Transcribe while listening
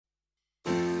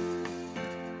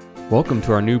Welcome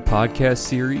to our new podcast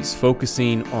series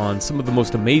focusing on some of the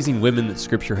most amazing women that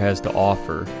Scripture has to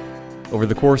offer. Over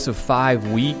the course of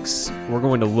 5 weeks, we're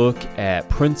going to look at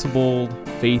principled,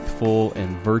 faithful,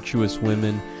 and virtuous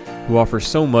women who offer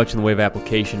so much in the way of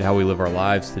application to how we live our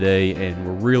lives today, and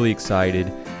we're really excited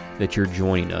that you're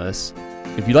joining us.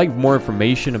 If you'd like more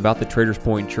information about the Traders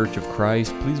Point Church of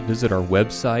Christ, please visit our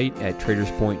website at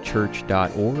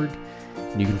traderspointchurch.org,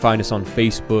 and you can find us on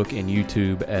Facebook and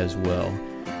YouTube as well.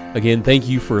 Again, thank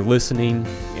you for listening,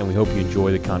 and we hope you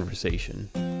enjoy the conversation.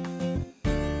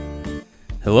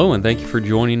 Hello, and thank you for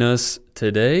joining us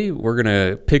today. We're going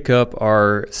to pick up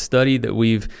our study that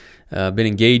we've been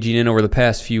engaging in over the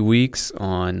past few weeks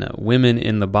on women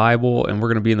in the Bible, and we're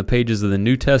going to be in the pages of the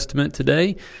New Testament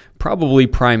today, probably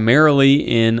primarily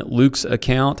in Luke's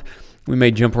account. We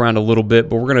may jump around a little bit,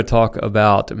 but we're going to talk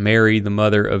about Mary, the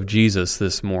mother of Jesus,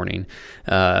 this morning.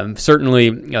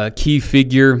 Certainly a key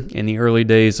figure in the early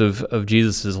days of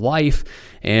Jesus' life,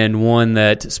 and one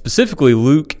that specifically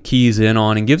Luke keys in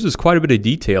on and gives us quite a bit of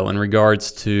detail in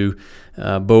regards to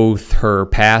both her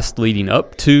past leading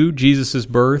up to Jesus'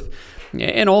 birth,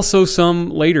 and also some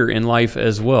later in life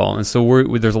as well. And so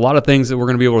there's a lot of things that we're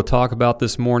going to be able to talk about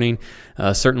this morning.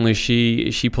 Certainly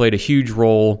she played a huge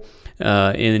role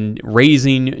in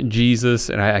raising Jesus,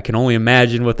 and I can only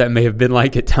imagine what that may have been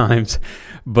like at times,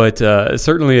 but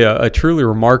certainly a truly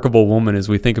remarkable woman as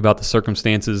we think about the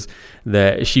circumstances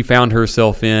that she found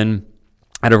herself in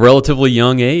at a relatively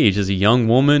young age, as a young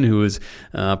woman who was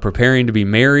preparing to be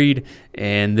married,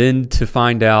 and then to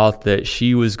find out that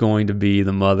she was going to be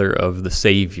the mother of the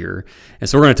Savior. And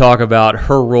so we're going to talk about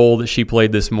her role that she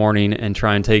played this morning and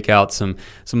try and take out some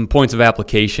points of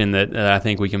application that I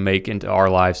think we can make into our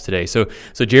lives today. So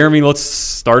Jeremy, let's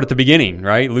start at the beginning,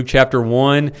 right? Luke chapter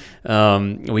 1,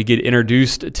 we get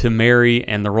introduced to Mary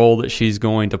and the role that she's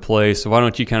going to play. So why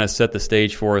don't you kind of set the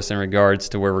stage for us in regards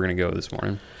to where we're going to go this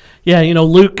morning? Yeah,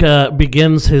 Luke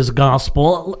begins his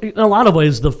gospel. In a lot of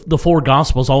ways, the four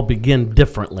gospels all begin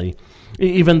differently,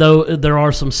 even though there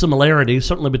are some similarities,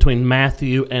 certainly between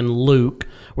Matthew and Luke,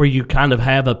 where you kind of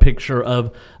have a picture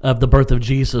of the birth of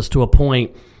Jesus to a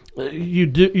point. You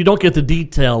don't get the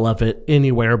detail of it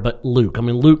anywhere but Luke. I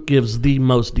mean, Luke gives the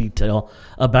most detail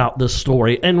about this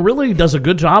story and really does a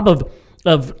good job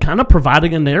of kind of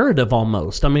providing a narrative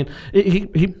almost. I mean,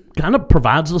 he kind of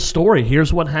provides the story.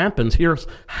 Here's what happens. Here's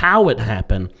how it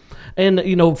happened. And,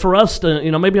 for us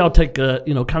to, maybe I'll take a,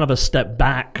 kind of a step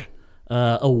back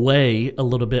away a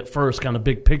little bit first, kind of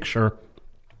big picture.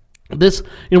 This,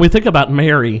 we think about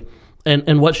Mary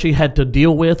and what she had to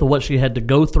deal with or what she had to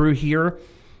go through here.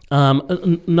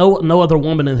 No other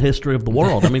woman in the history of the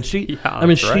world. I mean, she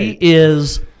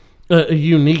is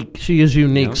unique. She is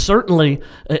unique, yeah. Certainly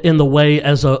in the way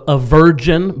as a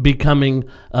virgin becoming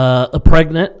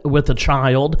pregnant with a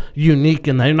child, unique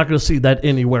in that. You're not going to see that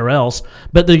anywhere else,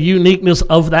 but the uniqueness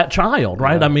of that child,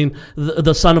 right? Yeah. I mean,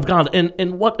 the Son of God.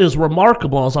 And what is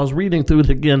remarkable, as I was reading through it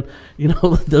again,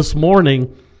 this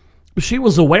morning, she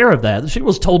was aware of that. She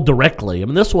was told directly. I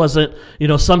mean, this wasn't,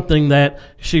 something that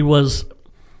she was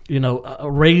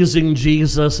raising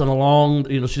Jesus and along,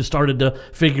 she started to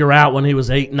figure out when he was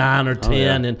 8, 9, or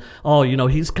 10, and,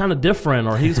 he's kind of different,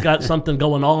 or he's got something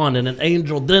going on, and an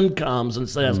angel then comes and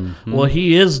says, well,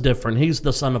 he is different. He's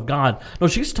the Son of God. No,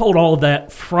 she's told all of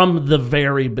that from the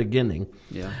very beginning.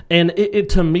 Yeah. And it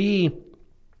to me,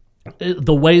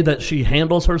 the way that she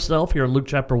handles herself here in Luke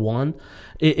chapter 1,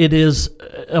 it is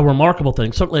a remarkable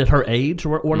thing. Certainly at her age,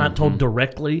 we're not told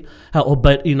directly how,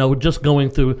 but just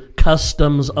going through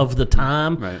customs of the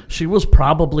time, right. She was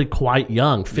probably quite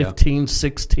young, 15,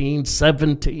 16,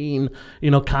 17,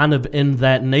 kind of in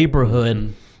that neighborhood.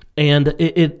 Mm-hmm. And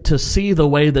it to see the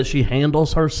way that she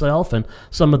handles herself and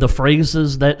some of the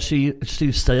phrases that she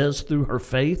says through her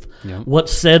faith,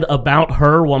 what's said about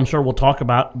her, well, I'm sure we'll talk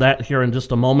about that here in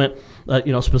just a moment,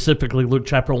 specifically Luke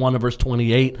chapter 1 and verse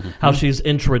 28, how she's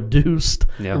introduced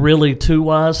really to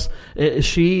us.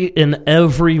 She, in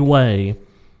every way,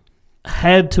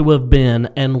 had to have been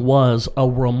and was a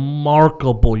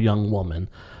remarkable young woman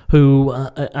who,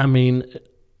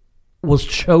 was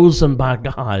chosen by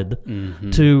God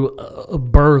to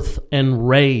birth and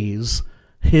raise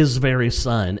his very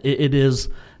son. It is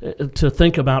to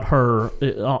think about her.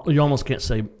 You almost can't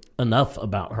say enough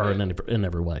about her in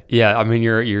every way. Yeah, I mean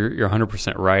you're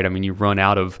 100% right. I mean you run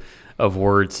out of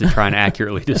words to try and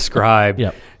accurately describe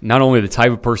not only the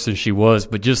type of person she was,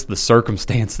 but just the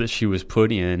circumstance that she was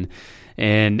put in.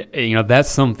 And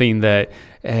that's something that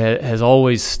has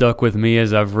always stuck with me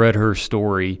as I've read her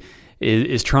story.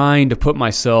 Is trying to put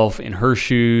myself in her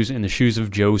shoes, in the shoes of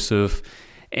Joseph,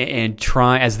 and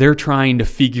as they're trying to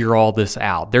figure all this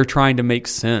out. They're trying to make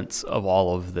sense of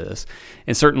all of this.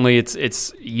 And certainly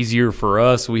it's easier for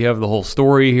us. We have the whole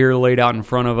story here laid out in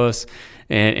front of us,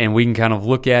 and we can kind of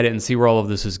look at it and see where all of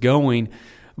this is going.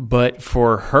 But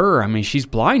for her, I mean, she's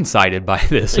blindsided by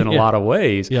this in a lot of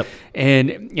ways. Yep.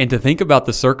 And to think about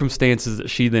the circumstances that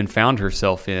she then found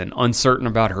herself in, uncertain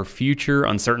about her future,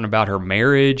 uncertain about her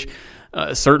marriage,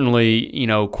 certainly,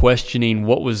 questioning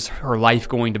what was her life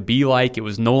going to be like. It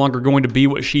was no longer going to be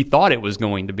what she thought it was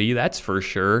going to be, that's for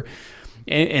sure.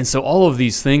 And so all of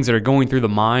these things that are going through the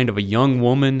mind of a young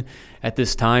woman at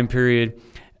this time period,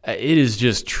 it is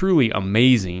just truly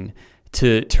amazing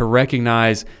to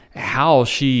recognize how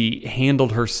she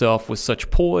handled herself with such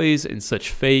poise and such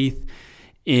faith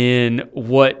in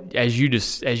what, as you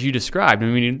described, I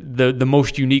mean, the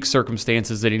most unique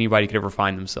circumstances that anybody could ever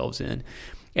find themselves in.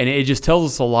 And it just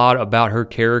tells us a lot about her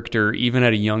character, even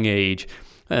at a young age,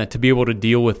 to be able to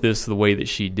deal with this the way that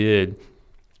she did.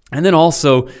 And then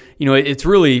also, it's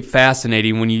really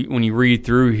fascinating when you read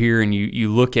through here and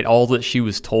you look at all that she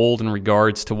was told in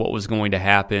regards to what was going to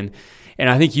happen. And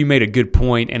I think you made a good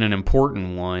point, and an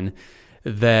important one,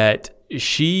 that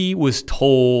she was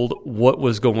told what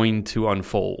was going to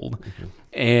unfold. Mm-hmm.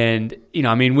 And,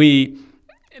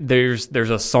 there's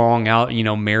a song out,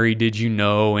 Mary, did you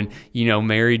know? And,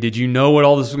 Mary, did you know what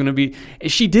all this was going to be?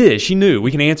 And she did. She knew.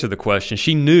 We can answer the question.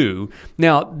 She knew.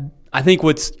 Now, I think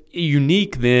what's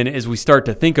unique then as we start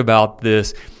to think about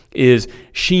this is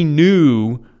she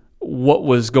knew what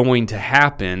was going to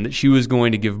happen, that she was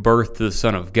going to give birth to the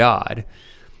Son of God.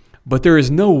 But there is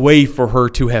no way for her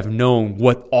to have known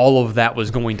what all of that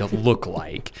was going to look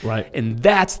like. Right. And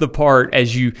that's the part,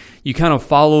 as you kind of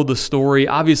follow the story.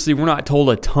 Obviously, we're not told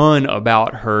a ton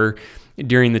about her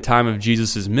during the time of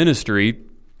Jesus' ministry,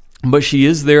 but she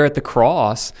is there at the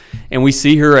cross, and we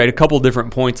see her at a couple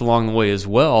different points along the way as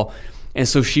well. And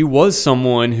so she was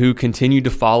someone who continued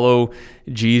to follow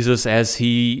Jesus as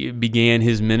he began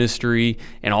his ministry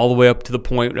and all the way up to the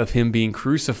point of him being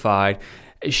crucified.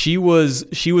 She was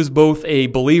both a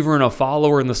believer and a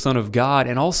follower in the Son of God,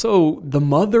 and also the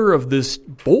mother of this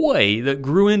boy that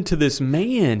grew into this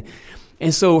man.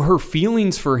 And so her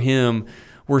feelings for him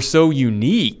were so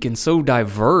unique and so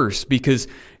diverse, because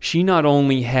she not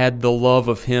only had the love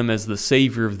of him as the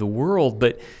Savior of the world,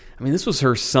 but this was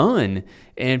her son,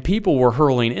 and people were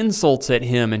hurling insults at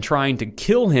him and trying to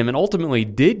kill him, and ultimately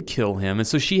did kill him. And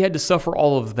so she had to suffer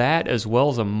all of that as well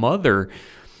as a mother.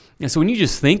 And so when you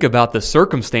just think about the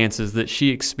circumstances that she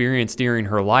experienced during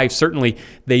her life, certainly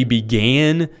they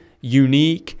began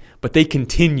unique, but they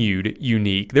continued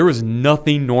unique. There was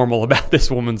nothing normal about this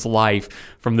woman's life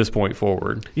from this point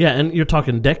forward. Yeah, and you're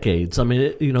talking decades.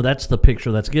 That's the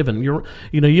picture that's given.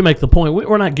 You make the point.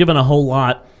 We're not given a whole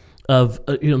lot of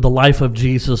the life of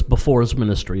Jesus before his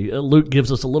ministry. Luke gives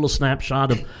us a little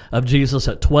snapshot of Jesus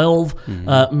at 12.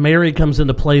 Mm-hmm. Mary comes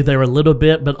into play there a little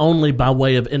bit, but only by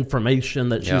way of information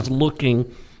that she's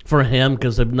looking for him,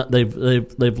 because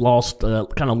they've lost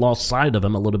kind of lost sight of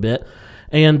him a little bit,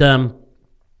 and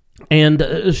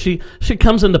she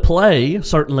comes into play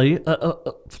certainly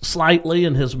slightly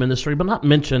in his ministry, but not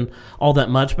mentioned all that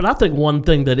much. But I think one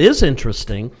thing that is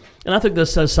interesting, and I think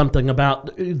this says something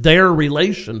about their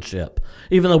relationship,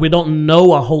 even though we don't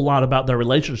know a whole lot about their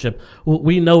relationship,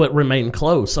 we know it remained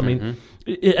close.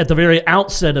 At the very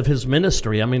outset of his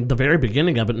ministry, the very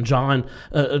beginning of it in John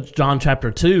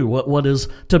chapter 2, what is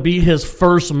to be his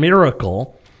first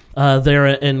miracle there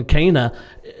in Cana,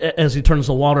 as he turns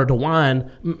the water to wine,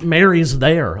 Mary's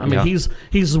there. He's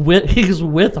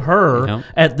with her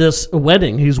at this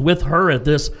wedding. He's with her at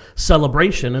this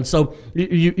celebration, and so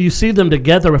you see them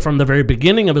together from the very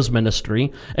beginning of his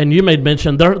ministry. And you made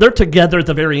mention they're together at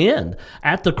the very end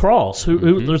at the cross.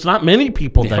 Who there's not many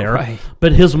people there, right,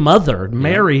 but his mother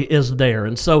Mary is there,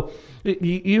 and so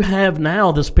you have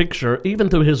now this picture, even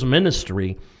through his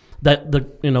ministry, that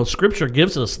the Scripture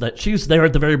gives us that she's there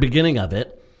at the very beginning of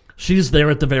it. She's there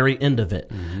at the very end of it.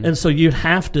 Mm-hmm. And so you'd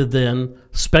have to then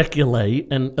speculate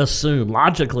and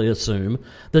logically assume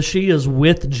that she is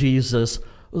with Jesus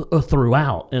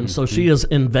throughout. And so she is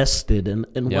invested in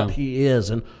what he is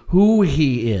and who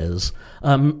he is,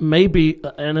 maybe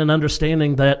in an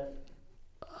understanding that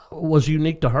was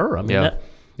unique to her.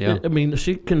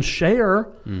 She can share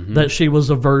that she was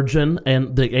a virgin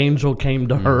and the angel came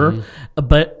to her,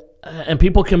 and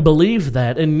people can believe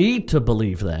that and need to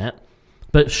believe that.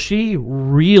 But she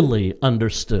really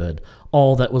understood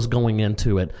all that was going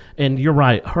into it. And you're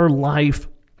right, her life,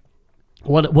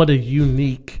 what a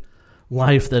unique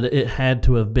life that it had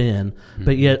to have been.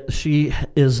 But yet she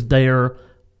is there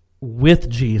with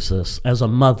Jesus as a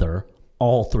mother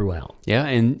all throughout. Yeah,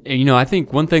 and I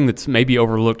think one thing that's maybe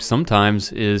overlooked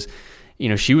sometimes is,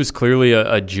 she was clearly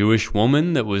a Jewish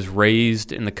woman that was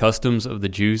raised in the customs of the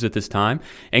Jews at this time,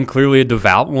 and clearly a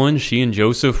devout one. She and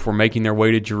Joseph were making their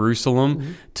way to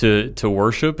Jerusalem to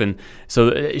worship, and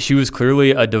so she was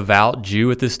clearly a devout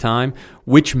Jew at this time,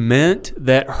 which meant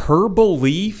that her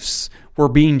beliefs were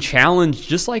being challenged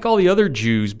just like all the other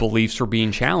Jews' beliefs were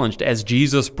being challenged as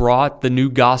Jesus brought the new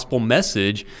gospel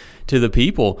message to the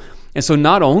people. And so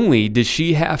not only did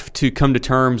she have to come to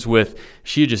terms with,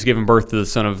 she had just given birth to the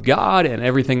Son of God and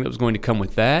everything that was going to come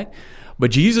with that, but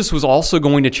Jesus was also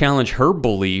going to challenge her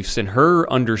beliefs and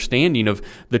her understanding of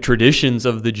the traditions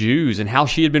of the Jews and how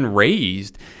she had been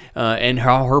raised and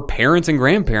how her parents and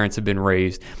grandparents had been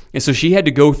raised. And so she had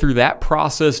to go through that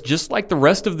process just like the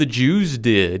rest of the Jews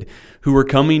did who were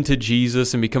coming to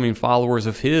Jesus and becoming followers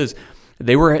of his.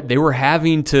 They were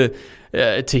having to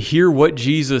hear what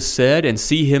Jesus said and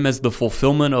see him as the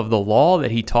fulfillment of the law that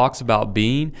he talks about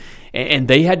being. And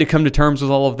they had to come to terms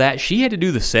with all of that. She had to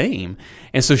do the same.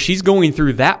 And so she's going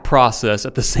through that process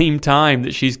at the same time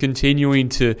that she's continuing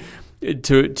to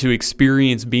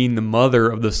experience being the mother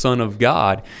of the Son of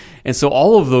God. And so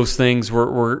all of those things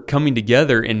were coming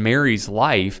together in Mary's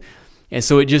life. And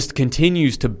so it just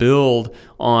continues to build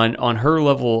on her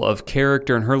level of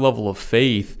character and her level of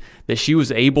faith, that she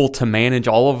was able to manage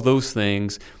all of those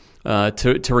things,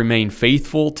 to remain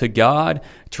faithful to God,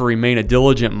 to remain a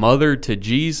diligent mother to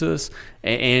Jesus,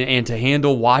 and to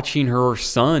handle watching her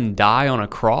son die on a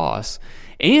cross.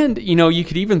 And, you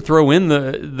could even throw in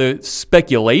the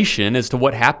speculation as to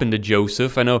what happened to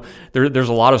Joseph. I know there's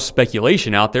a lot of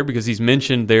speculation out there because he's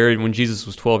mentioned there when Jesus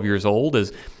was 12 years old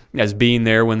as being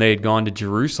there when they had gone to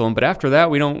Jerusalem. But after that,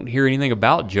 we don't hear anything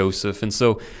about Joseph. And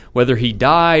so whether he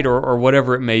died or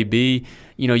whatever it may be,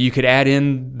 you could add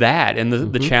in that and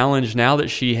the challenge now that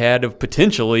she had of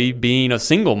potentially being a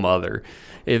single mother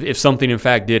if something in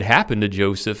fact did happen to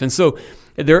Joseph. And so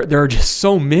there are just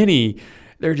so many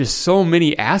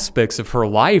aspects of her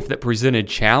life that presented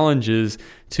challenges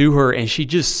to her, and she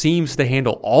just seems to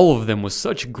handle all of them with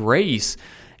such grace.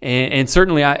 And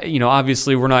certainly,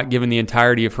 obviously we're not given the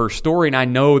entirety of her story, and I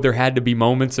know there had to be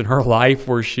moments in her life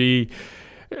where she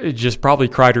just probably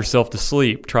cried herself to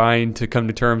sleep trying to come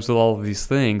to terms with all of these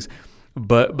things.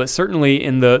 But certainly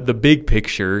in the big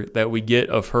picture that we get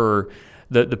of her,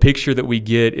 the picture that we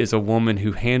get is a woman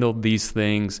who handled these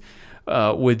things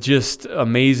with just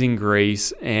amazing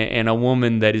grace, and a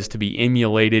woman that is to be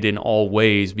emulated in all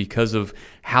ways because of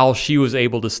how she was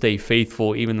able to stay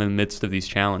faithful even in the midst of these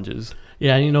challenges.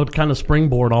 Yeah, to kind of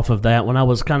springboard off of that, when I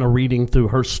was kind of reading through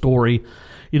her story,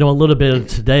 a little bit of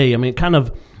today, kind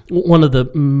of one of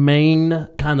the main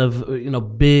kind of,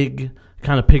 big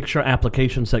kind of picture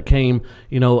applications that came,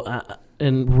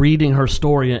 in reading her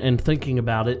story and thinking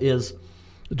about it is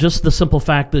just the simple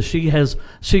fact that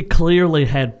she clearly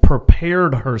had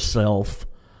prepared herself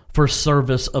for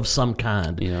service of some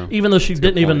kind, even though she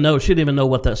didn't even know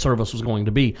what that service was going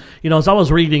to be. As I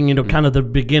was reading, kind of the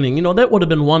beginning, that would have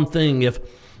been one thing if,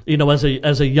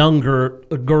 as a younger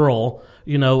girl,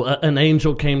 an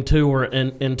angel came to her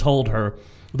and told her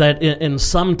that in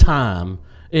some time,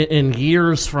 in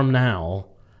years from now,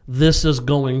 this is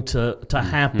going to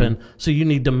happen. So you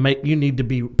need to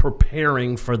be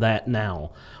preparing for that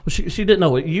now. Well, she didn't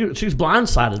know it. She's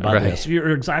blindsided by this.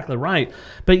 You're exactly right.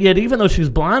 But yet, even though she's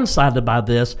blindsided by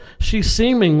this, she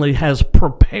seemingly has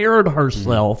prepared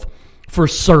herself for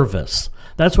service.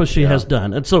 That's what she has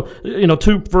done. And so,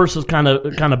 two verses kind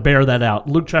of bear that out.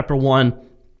 Luke chapter 1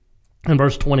 and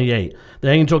verse 28. The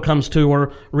angel comes to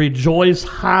her, "Rejoice,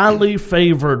 highly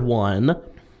favored one.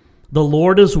 The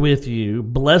Lord is with you.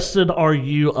 Blessed are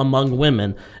you among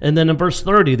women." And then in verse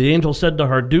 30, the angel said to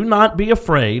her, "Do not be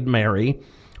afraid, Mary,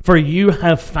 for you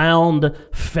have found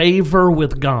favor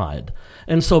with God."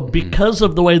 And so because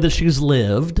of the way that she's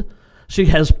lived, she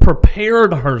has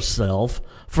prepared herself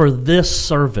for this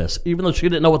service, even though she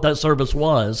didn't know what that service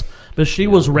was, but she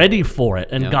was ready for it,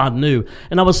 and God knew.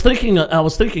 And I was thinking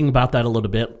about that a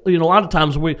little bit. A lot of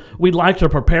times we like to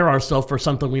prepare ourselves for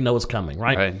something we know is coming,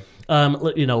 right?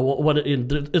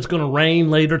 It's going to rain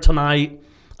later tonight.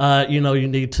 You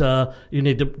need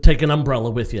to take an umbrella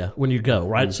with you when you go,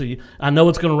 right? So I know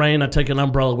it's going to rain. I take an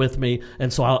umbrella with me,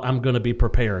 and so I'm going to be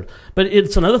prepared. But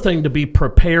it's another thing to be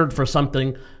prepared for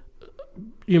something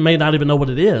you may not even know what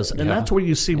it is, and that's what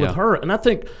you see with her. And I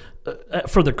think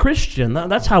for the Christian,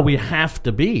 that's how we have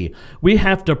to be. We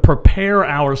have to prepare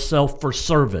ourselves for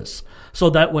service, so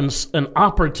that when an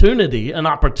opportunity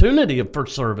for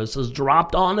service is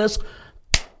dropped on us,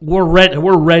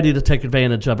 we're ready to take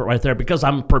advantage of it right there because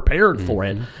I'm prepared for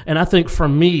it. And I think for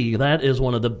me, that is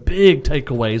one of the big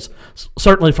takeaways,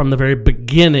 certainly from the very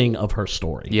beginning of her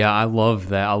story. Yeah, I love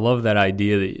that. I love that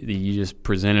idea that you just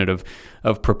presented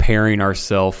of preparing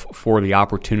ourselves for the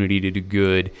opportunity to do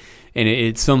good. And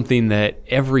it's something that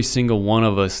every single one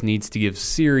of us needs to give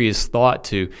serious thought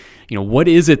to. What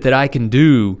is it that I can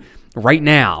do right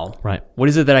now? Right. What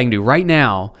is it that I can do right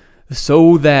now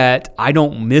so that I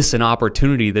don't miss an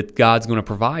opportunity that God's going to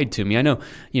provide to me? I know,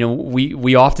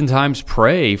 we oftentimes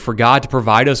pray for God to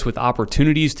provide us with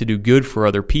opportunities to do good for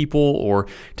other people or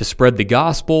to spread the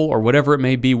gospel or whatever it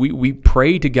may be. We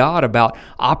pray to God about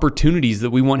opportunities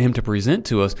that we want Him to present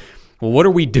to us. Well, what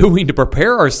are we doing to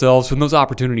prepare ourselves when those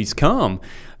opportunities come?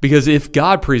 Because if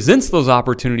God presents those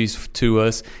opportunities to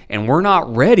us and we're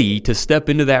not ready to step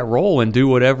into that role and do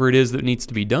whatever it is that needs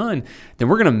to be done, then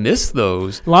we're going to miss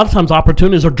those. A lot of times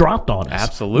opportunities are dropped on us.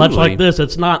 Absolutely. Much like this,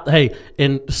 it's not, hey,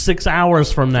 in 6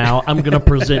 hours from now, I'm going to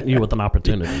present you with an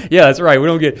opportunity. Yeah, that's right. We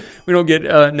don't get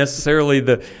necessarily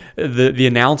the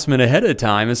announcement ahead of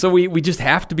time. And so we just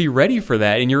have to be ready for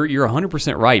that. And you're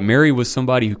 100% right. Mary was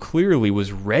somebody who clearly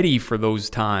was ready for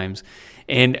those times.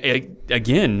 And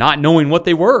again, not knowing what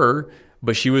they were,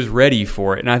 but she was ready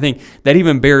for it. And I think that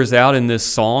even bears out in this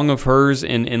song of hers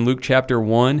in Luke chapter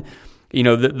 1.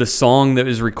 The song that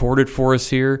is recorded for us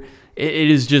here, it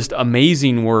is just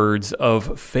amazing words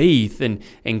of faith and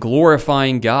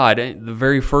glorifying God. The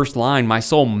very first line, my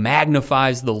soul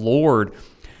magnifies the Lord.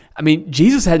 I mean,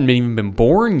 Jesus hadn't even been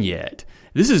born yet.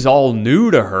 This is all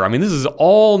new to her. I mean, this is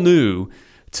all new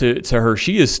to her.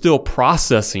 She is still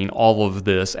processing all of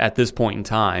this at this point in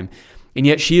time. And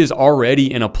yet she is already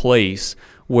in a place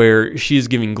where she is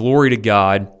giving glory to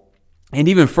God. And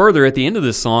even further, at the end of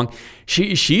this song,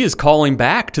 she is calling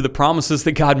back to the promises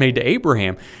that God made to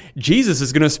Abraham. Jesus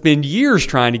is going to spend years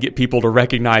trying to get people to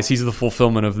recognize He's the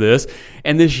fulfillment of this.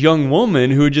 And this young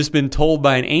woman who had just been told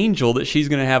by an angel that she's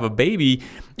going to have a baby,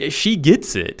 she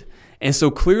gets it. And so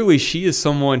clearly she is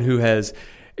someone who has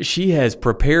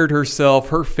prepared herself.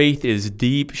 Her faith is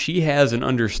deep. She has an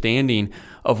understanding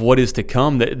of what is to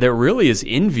come that really is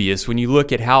envious when you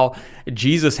look at how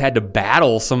Jesus had to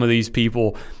battle some of these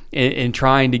people in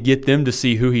trying to get them to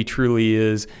see who He truly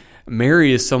is.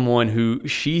 Mary is someone who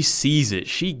she sees it.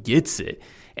 She gets it.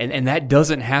 And that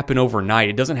doesn't happen overnight.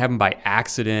 It doesn't happen by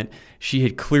accident. She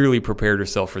had clearly prepared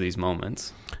herself for these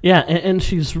moments. Yeah, and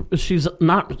she's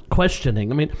not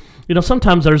questioning. I mean,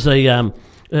 sometimes there's a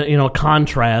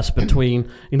contrast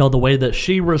between, the way that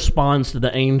she responds to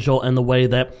the angel and the way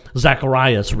that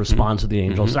Zacharias responds to the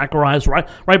angel. Zacharias,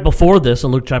 right before this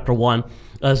in Luke chapter 1,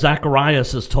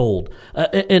 Zacharias is told,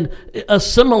 in a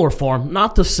similar form,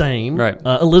 not the same. Right.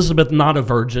 Elizabeth, not a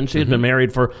virgin. She had been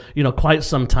married for, quite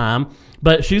some time.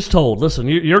 But she's told, listen,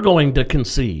 you're going to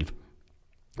conceive.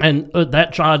 And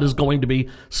that child is going to be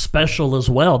special as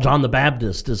well. John the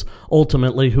Baptist is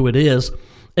ultimately who it is.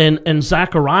 And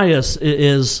Zacharias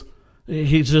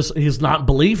he's not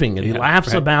believing it. He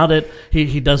laughs about it.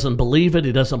 He doesn't believe it.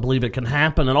 He doesn't believe it can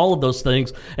happen and all of those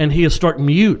things. And he is struck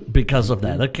mute because of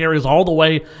that. That carries all the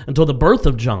way until the birth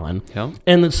of John. Yep.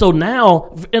 And so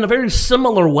now, in a very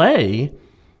similar way,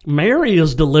 Mary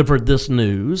has delivered this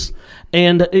news,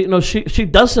 and she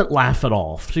doesn't laugh it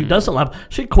off. She doesn't laugh.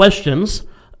 She questions,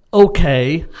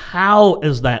 okay, how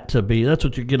is that to be? That's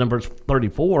what you get in verse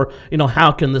 34.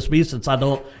 How can this be since I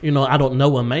don't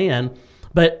know a man?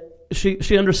 But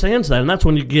she understands that, and that's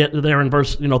when you get there in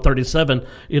verse 37.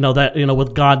 That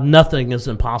with God nothing is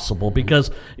impossible, because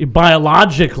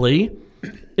biologically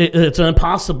it's an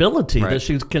impossibility that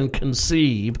she can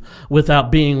conceive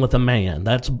without being with a man.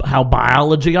 That's how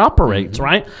biology operates,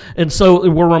 right? And so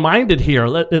we're reminded here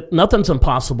that nothing's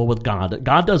impossible with God.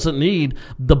 God doesn't need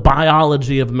the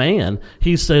biology of man.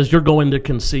 He says you're going to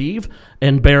conceive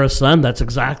and bear a son. That's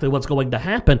exactly what's going to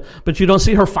happen. But you don't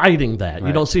see her fighting that. Right.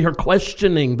 You don't see her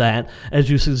questioning that as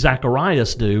you see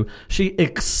Zacharias do. She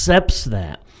accepts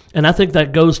that. And I think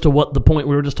that goes to what the point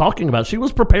we were just talking about. She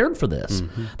was prepared for this.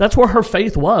 That's where her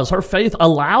faith was. Her faith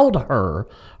allowed her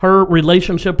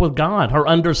relationship with God, her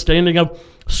understanding of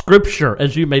Scripture,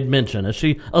 as you made mention, as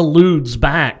she alludes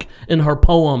back in her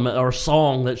poem or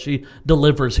song that she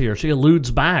delivers here. She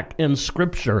alludes back in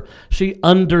Scripture. She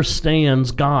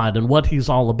understands God and what He's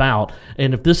all about.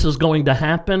 And if this is going to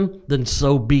happen, then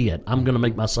so be it. I'm going to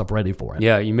make myself ready for it.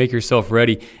 Yeah, you make yourself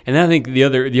ready. And I think the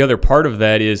other part of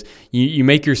that is you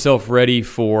make yourself ready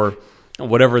for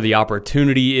whatever the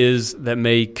opportunity is that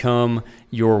may come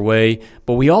your way.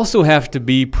 But we also have to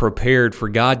be prepared for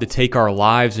God to take our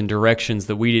lives in directions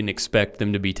that we didn't expect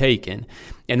them to be taken.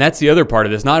 And that's the other part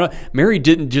of this. Mary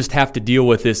didn't just have to deal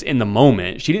with this in the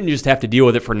moment. She didn't just have to deal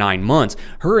with it for 9 months.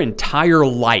 Her entire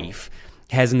life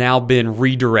has now been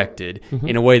redirected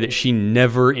in a way that she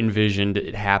never envisioned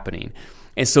it happening.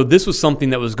 And so this was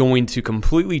something that was going to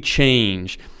completely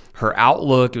change her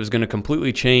outlook. It was going to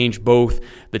completely change both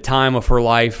the time of her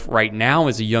life right now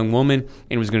as a young woman, and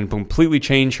it was going to completely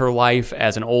change her life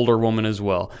as an older woman as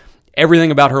well.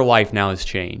 Everything about her life now has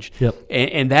changed. Yep.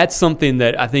 And that's something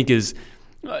that I think is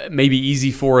maybe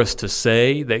easy for us to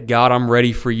say, that God, I'm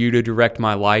ready for you to direct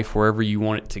my life wherever you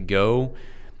want it to go.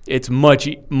 It's much,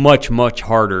 much, much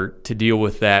harder to deal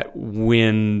with that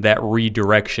when that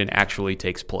redirection actually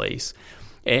takes place.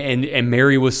 And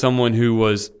Mary was someone who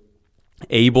was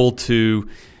able to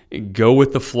go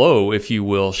with the flow, if you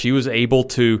will. She was able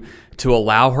to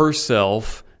allow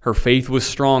herself, her faith was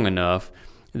strong enough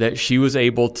that she was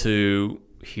able to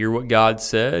hear what God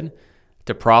said,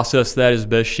 to process that as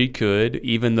best she could,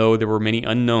 even though there were many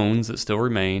unknowns that still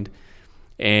remained.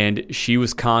 And she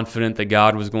was confident that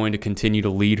God was going to continue to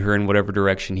lead her in whatever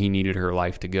direction he needed her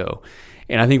life to go.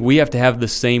 And I think we have to have the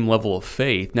same level of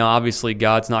faith. Now, obviously,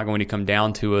 God's not going to come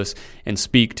down to us and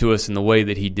speak to us in the way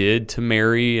that he did to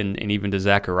Mary and even to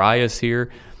Zacharias here.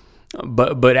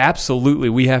 But absolutely,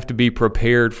 we have to be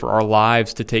prepared for our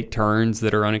lives to take turns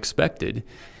that are unexpected.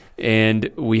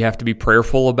 And we have to be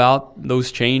prayerful about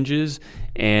those changes.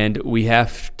 And we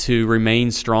have to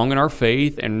remain strong in our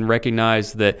faith and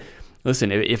recognize that,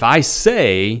 listen, if I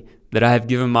say that I have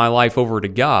given my life over to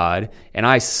God, and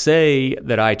I say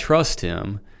that I trust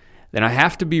him, then I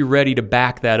have to be ready to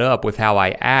back that up with how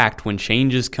I act when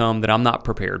changes come that I'm not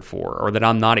prepared for or that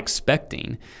I'm not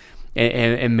expecting.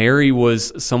 And Mary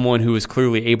was someone who was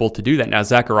clearly able to do that. Now,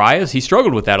 Zacharias, he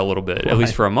struggled with that a little bit, right. At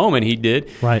least for a moment he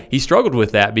did. Right. He struggled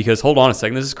with that because, hold on a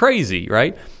second, this is crazy,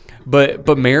 right?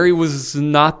 But Mary was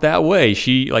not that way.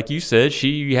 She, like you said,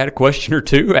 she had a question or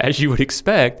two, as you would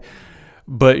expect.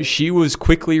 But she was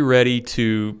quickly ready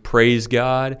to praise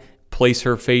God, place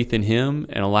her faith in him,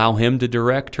 and allow him to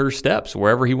direct her steps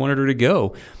wherever he wanted her to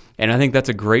go. And I think that's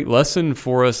a great lesson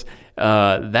for us.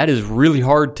 That is really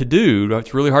hard to do.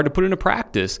 It's really hard to put into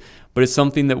practice, but it's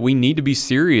something that we need to be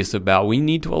serious about. We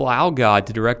need to allow God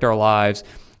to direct our lives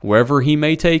wherever he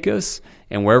may take us,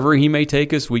 and wherever he may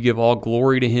take us, we give all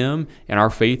glory to him, and our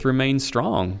faith remains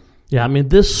strong. Yeah, I mean,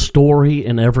 this story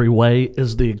in every way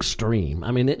is the extreme.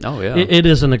 I mean, it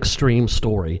is an extreme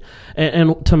story.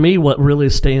 And to me, what really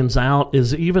stands out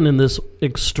is even in this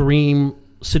extreme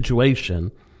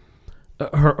situation,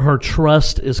 her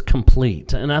trust is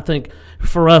complete. And I think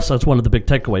for us, that's one of the big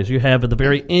takeaways. You have at the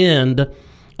very end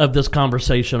of this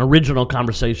conversation, original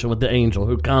conversation with the angel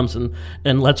who comes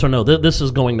and lets her know that this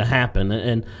is going to happen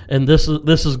and this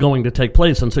is going to take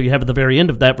place. And so you have at the very end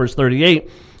of that, verse 38,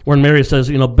 when Mary says,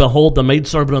 behold, the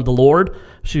maidservant of the Lord,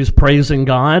 she's praising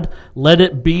God. Let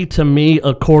it be to me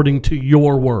according to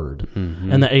your word.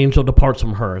 Mm-hmm. And the angel departs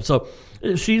from her. So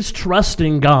she's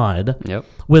trusting God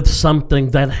with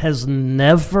something that has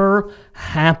never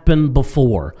happened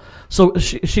before. So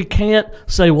she can't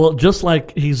say, well, just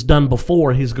like he's done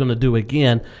before, he's going to do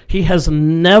again. He has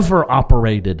never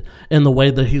operated in the way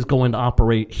that he's going to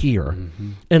operate here.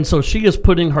 Mm-hmm. And so she is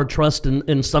putting her trust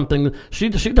in something she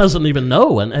doesn't even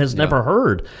know and has never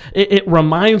heard. It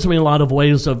reminds me a lot of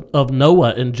ways of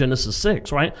Noah in Genesis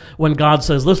 6, right? When God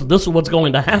says, listen, this is what's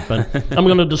going to happen. I'm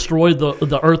going to destroy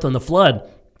the earth and the flood.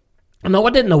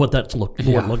 Noah didn't know what that looked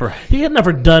like. Right. He had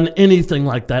never done anything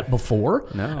like that before.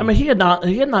 No. I mean, he had not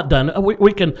done.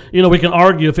 We can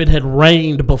argue if it had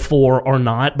rained before or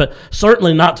not, but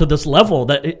certainly not to this level.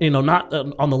 That not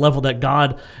on the level that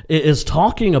God is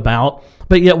talking about.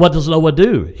 But yet, what does Noah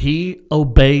do? He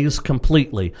obeys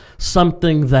completely.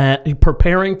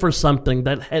 Preparing for something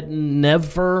that had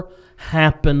never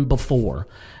happened before,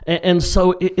 and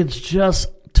so it's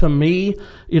just, to me,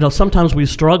 sometimes we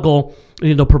struggle,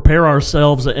 prepare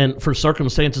ourselves and for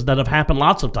circumstances that have happened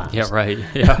lots of times. Yeah, right.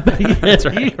 Yeah, that's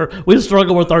right. Here, we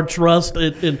struggle with our trust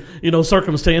in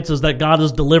circumstances that God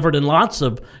has delivered in lots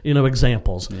of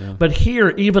examples. Yeah. But here,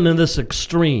 even in this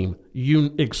extremely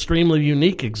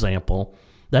unique example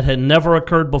that had never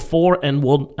occurred before and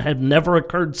will have never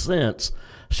occurred since,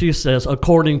 she says,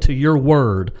 according to your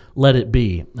word, let it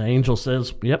be. The angel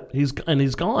says, yep, he's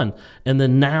gone. And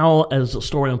then now, as the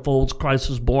story unfolds, Christ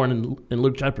is born in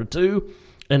Luke chapter 2,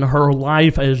 and her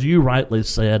life, as you rightly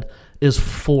said, is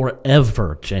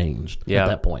forever changed Yeah. at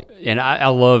that point. And I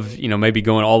love, maybe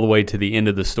going all the way to the end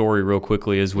of the story real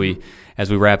quickly as we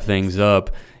wrap things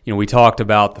up. We talked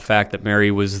about the fact that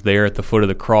Mary was there at the foot of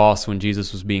the cross when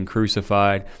Jesus was being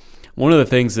crucified. One of the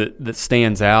things that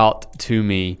stands out to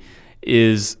me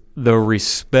is the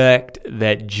respect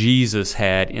that Jesus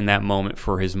had in that moment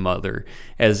for his mother,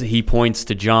 as he points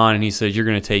to John and he says, "You're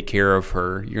going to take care of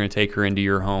her. You're going to take her into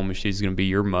your home, and she's going to be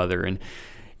your mother." And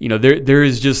there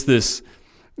is just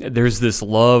there's this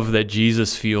love that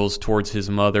Jesus feels towards his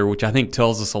mother, which I think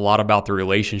tells us a lot about the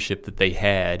relationship that they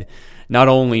had. Not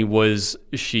only was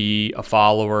she a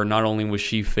follower, not only was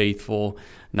she faithful,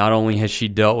 not only has she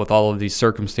dealt with all of these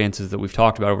circumstances that we've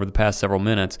talked about over the past several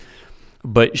minutes,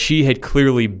 but she had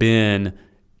clearly been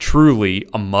truly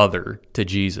a mother to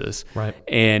Jesus. Right.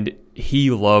 And he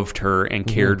loved her and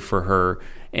cared for her.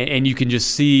 And you can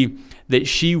just see that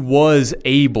she was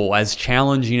able, as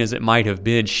challenging as it might have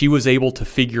been, she was able to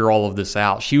figure all of this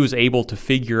out. She was able to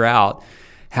figure out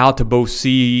how to both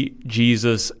see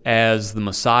Jesus as the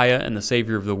Messiah and the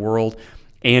Savior of the world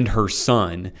and her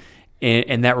son.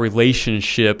 And that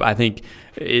relationship, I think,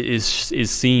 is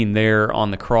seen there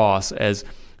on the cross as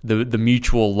the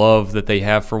mutual love that they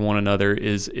have for one another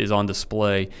is on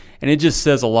display. And it just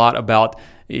says a lot about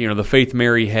the faith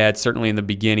Mary had certainly in the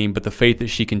beginning, but the faith that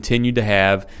she continued to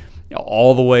have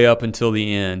all the way up until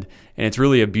the end. And it's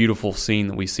really a beautiful scene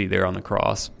that we see there on the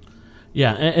cross.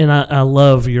 Yeah, and I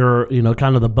love your,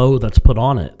 kind of the bow that's put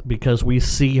on it, because we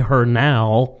see her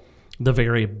now, the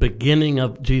very beginning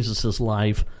of Jesus'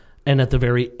 life and at the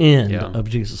very end of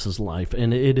Jesus' life.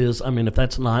 And it is, if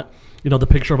that's not, the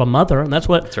picture of a mother, and that's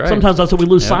right. Sometimes that's what we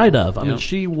lose sight of. I mean,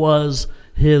 she was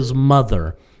his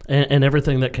mother and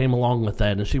everything that came along with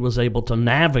that. And she was able to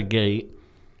navigate,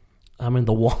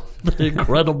 the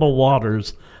incredible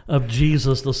waters of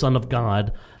Jesus, the Son of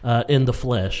God, in the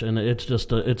flesh. And it's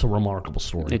just it's a remarkable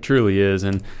story. It truly is.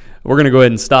 And we're going to go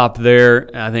ahead and stop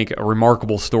there. I think a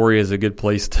remarkable story is a good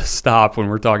place to stop when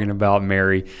we're talking about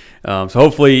Mary. So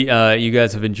hopefully you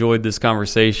guys have enjoyed this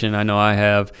conversation. I know I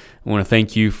have. I want to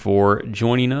thank you for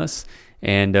joining us,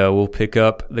 and we'll pick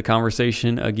up the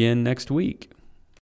conversation again next week.